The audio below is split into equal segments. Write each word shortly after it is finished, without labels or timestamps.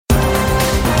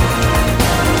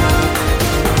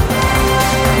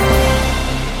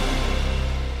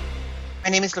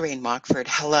name is Lorraine Mockford.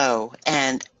 Hello.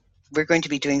 And we're going to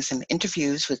be doing some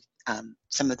interviews with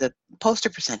some of the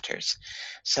poster presenters.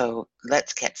 So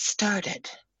let's get started.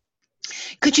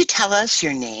 Could you tell us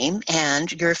your name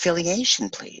and your affiliation,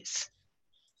 please?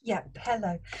 Yep,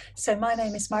 hello. So my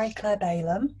name is Marie-Claire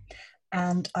Balaam,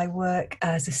 and I work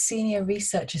as a senior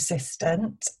research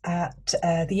assistant at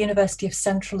the University of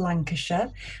Central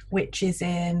Lancashire, which is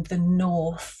in the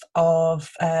north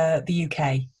of the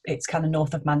UK. It's kind of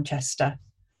north of Manchester.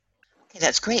 Okay,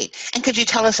 that's great. And could you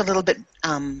tell us a little bit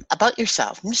about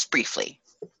yourself, just briefly?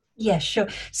 Yeah, sure.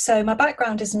 So my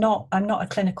background is I'm not a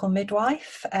clinical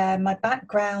midwife. My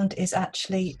background is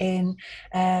actually in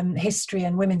history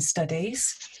and women's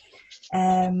studies.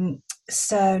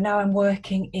 So now I'm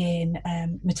working in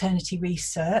maternity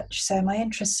research. So my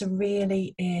interests are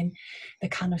really in the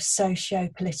kind of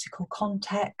socio-political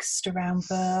context around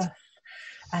birth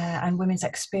and women's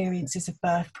experiences of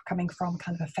birth coming from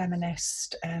kind of a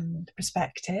feminist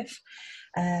perspective.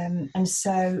 And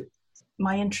so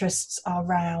my interests are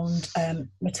around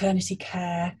maternity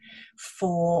care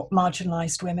for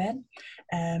marginalised women,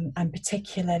 and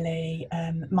particularly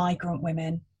migrant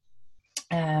women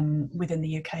within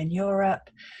the UK and Europe.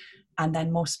 And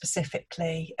then more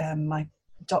specifically, my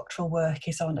doctoral work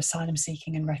is on asylum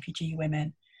seeking and refugee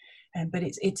women. But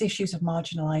it's issues of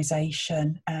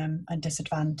marginalisation and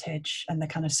disadvantage, and the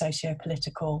kind of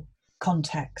socio-political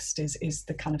context is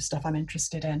the kind of stuff I'm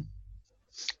interested in.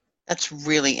 That's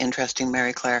really interesting,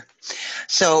 Marie-Claire.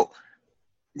 So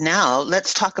now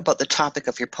let's talk about the topic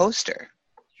of your poster.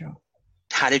 Sure.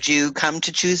 How did you come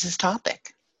to choose this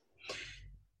topic?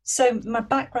 So my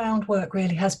background work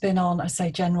really has been on, I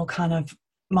say, general kind of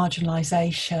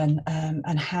marginalisation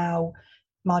and how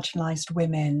marginalised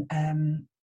women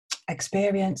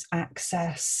experience,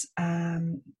 access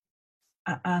and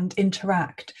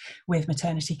interact with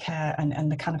maternity care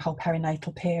and the kind of whole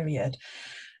perinatal period.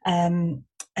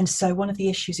 And so one of the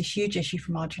issues, a huge issue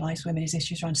for marginalised women, is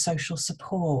issues around social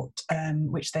support,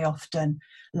 which they often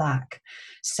lack.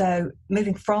 So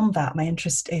moving from that, my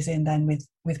interest is in then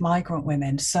with migrant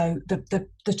women. So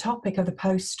the topic of the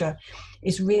poster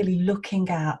is really looking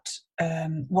at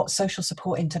what social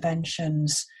support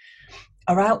interventions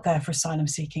are out there for asylum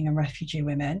seeking and refugee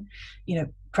women,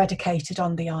 predicated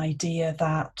on the idea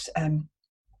that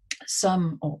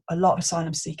some or a lot of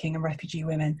asylum seeking and refugee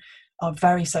women are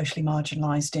very socially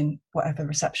marginalised in whatever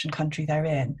reception country they're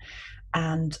in,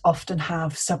 and often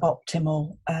have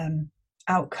suboptimal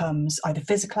outcomes, either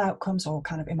physical outcomes or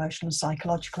kind of emotional and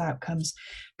psychological outcomes,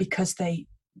 because they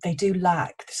do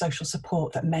lack the social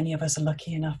support that many of us are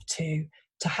lucky enough to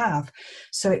have.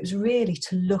 So it was really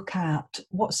to look at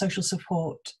what social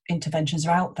support interventions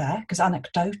are out there, because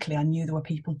anecdotally I knew there were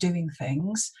people doing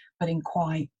things, but in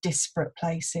quite disparate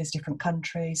places, different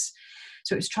countries.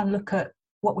 So it was trying to look at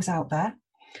what was out there,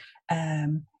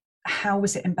 how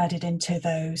was it embedded into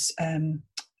those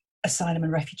asylum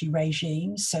and refugee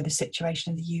regimes. So the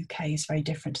situation in the UK is very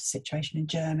different to the situation in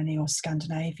Germany or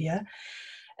Scandinavia.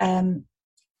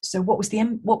 So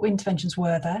what interventions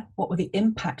were there? What were the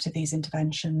impact of these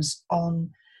interventions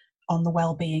on the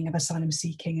well-being of asylum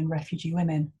seeking and refugee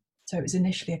women? So it was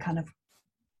initially a kind of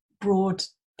broad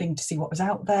thing to see what was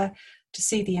out there, to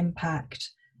see the impact.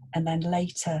 And then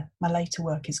my later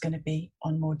work is going to be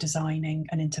on more designing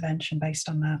an intervention based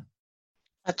on that.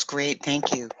 That's great,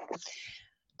 thank you.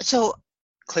 So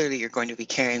clearly you're going to be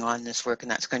carrying on this work,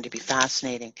 and that's going to be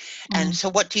fascinating. And so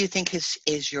what do you think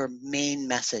is your main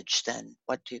message then?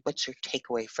 What's your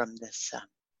takeaway from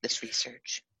this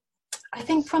research? I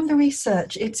think from the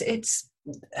research, it's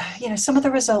some of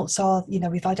the results are,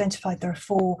 we've identified there are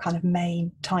 4 kind of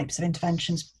main types of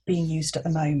interventions being used at the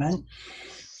moment,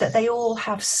 that they all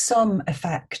have some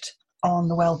effect on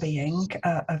the well-being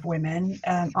of women,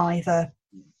 either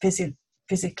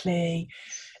physically,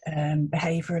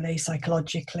 behaviourally,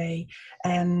 psychologically,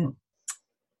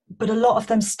 but a lot of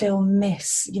them still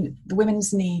miss. The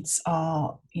women's needs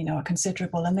are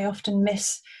considerable, and they often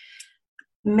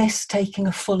miss taking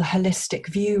a full holistic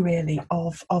view, really,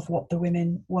 of what the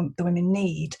women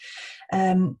need.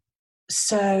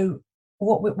 So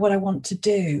what I want to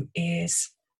do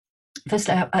is,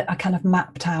 firstly, I kind of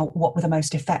mapped out what were the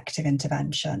most effective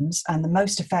interventions, and the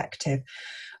most effective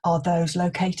are those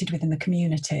located within the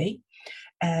community.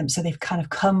 So they've kind of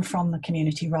come from the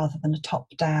community rather than a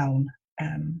top-down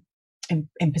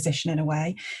imposition in a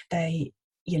way. They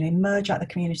emerge out of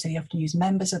the community. They often use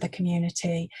members of the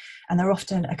community, and they're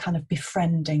often a kind of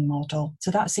befriending model. So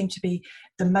that seemed to be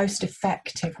the most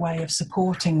effective way of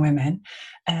supporting women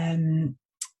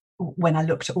when I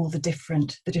looked at all the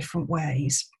different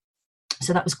ways.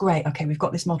 So that was great. Okay, we've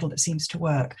got this model that seems to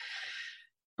work.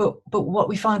 But what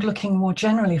we find, looking more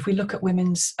generally, if we look at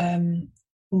women's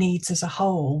needs as a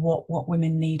whole, what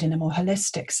women need in a more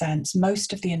holistic sense,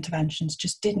 most of the interventions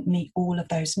just didn't meet all of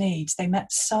those needs. They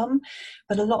met some,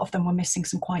 but a lot of them were missing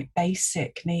some quite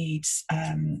basic needs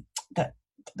that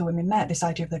the women met, this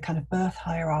idea of the kind of birth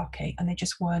hierarchy, and they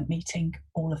just weren't meeting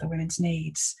all of the women's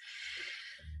needs.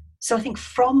 So I think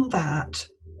from that,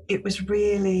 it was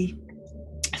really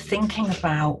thinking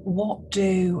about what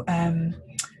do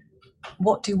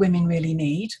women really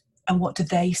need, and what do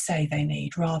they say they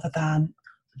need, rather than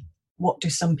what do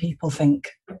some people think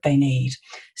they need.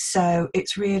 So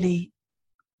it's really,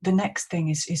 the next thing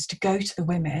is to go to the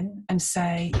women and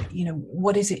say,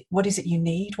 what is it you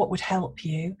need, what would help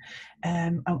you,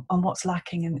 and what's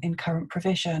lacking in current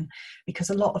provision, because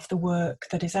a lot of the work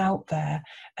that is out there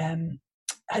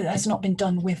has not been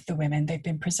done with the women. They've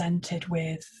been presented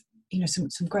with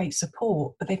some great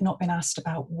support, but they've not been asked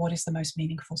about what is the most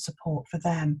meaningful support for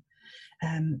them.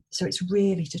 So it's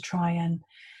really to try and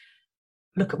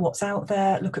look at what's out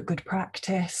there, look at good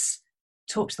practice,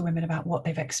 talk to the women about what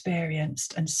they've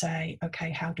experienced, and say,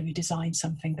 okay, how do we design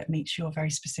something that meets your very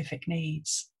specific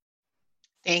needs?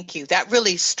 Thank you. That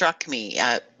really struck me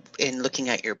in looking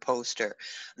at your poster,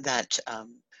 that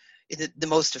the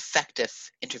most effective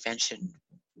intervention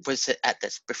was at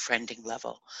this befriending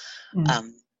level.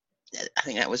 I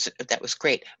think that was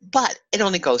great, but it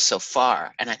only goes so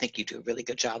far, and I think you do a really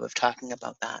good job of talking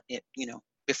about that.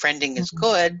 Befriending is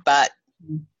good, but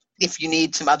if you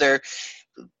need some other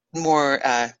more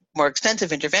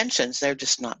extensive interventions, they're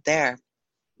just not there.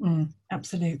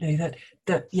 Absolutely.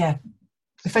 That yeah,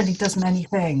 befriending does many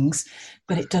things,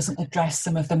 but it doesn't address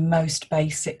some of the most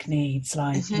basic needs,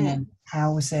 like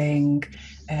housing,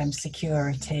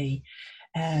 security,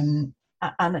 and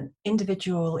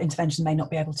individual intervention may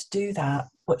not be able to do that,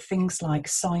 but things like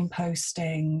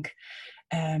signposting,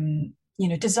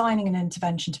 designing an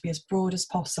intervention to be as broad as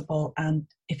possible, and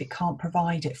if it can't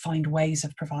provide it, find ways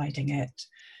of providing it.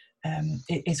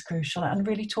 It is crucial, and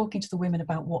really talking to the women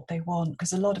about what they want,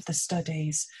 because a lot of the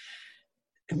studies,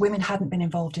 women hadn't been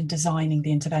involved in designing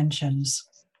the interventions.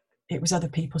 It was other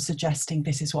people suggesting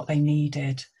this is what they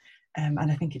needed, and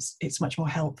I think it's much more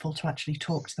helpful to actually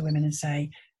talk to the women and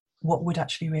say, what would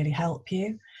actually really help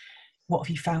you? What have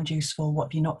you found useful? What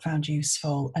have you not found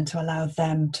useful? And to allow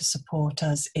them to support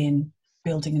us in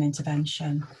building an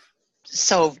intervention.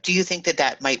 So do you think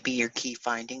that might be your key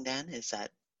finding then, is that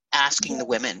asking the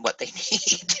women what they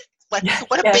need? What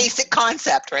a basic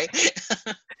concept, right?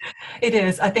 It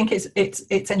is. I think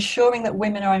it's ensuring that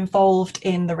women are involved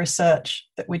in the research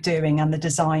that we're doing and the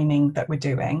designing that we're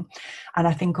doing. And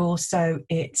I think also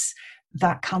it's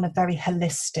that kind of very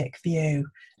holistic view,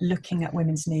 looking at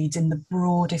women's needs in the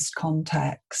broadest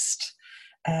context,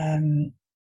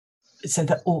 so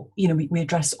that we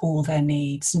address all their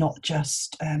needs, not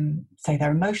just say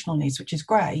their emotional needs, which is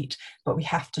great, but we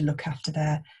have to look after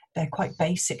their quite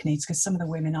basic needs, because some of the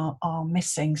women are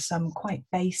missing some quite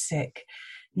basic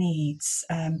needs.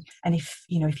 And if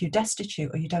you're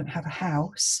destitute or you don't have a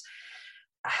house,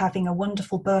 having a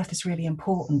wonderful birth is really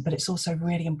important, but it's also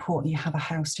really important you have a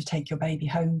house to take your baby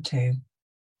home to.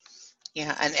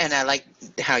 Yeah, and I like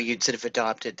how you sort of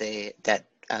adopted that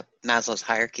Maslow's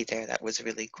hierarchy there. That was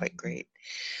really quite great.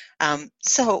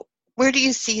 So where do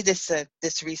you see this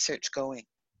research going?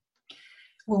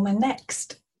 Well,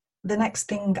 the next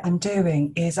thing I'm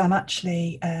doing is I'm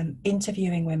actually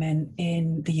interviewing women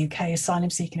in the UK, asylum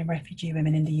seeking and refugee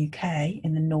women in the UK,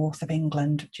 in the north of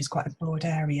England, which is quite a broad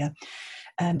area,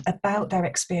 about their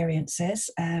experiences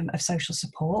of social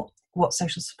support. What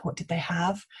social support did they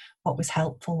have? What was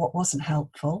helpful? What wasn't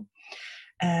helpful?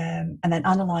 And then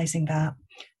analysing that,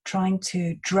 trying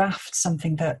to draft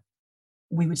something that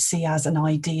we would see as an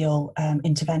ideal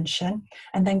intervention,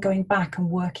 and then going back and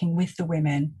working with the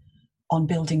women on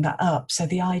building that up. So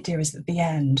the idea is that at the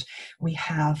end, we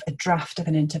have a draft of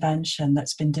an intervention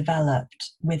that's been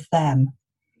developed with them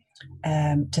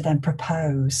to then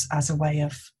propose as a way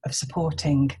of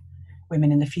supporting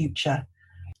women in the future.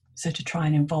 So to try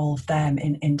and involve them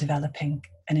in developing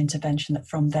an intervention that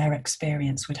from their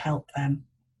experience would help them.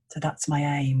 So that's my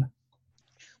aim.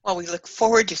 Well, we look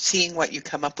forward to seeing what you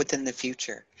come up with in the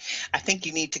future. I think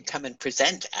you need to come and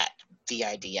present at the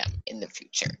IDM in the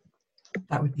future.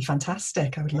 That would be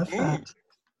fantastic. I would love that.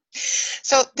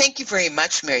 So thank you very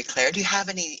much, Mary Claire. Do you have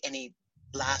any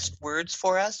last words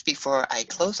for us before I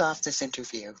close off this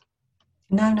interview?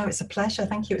 No, it's a pleasure.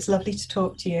 Thank you. It's lovely to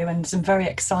talk to you, and some very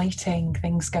exciting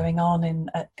things going on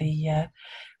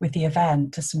with the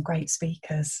event. There's some great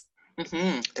speakers.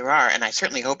 There are, and I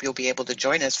certainly hope you'll be able to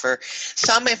join us for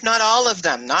some, if not all of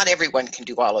them. Not everyone can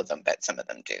do all of them, but some of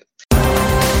them do.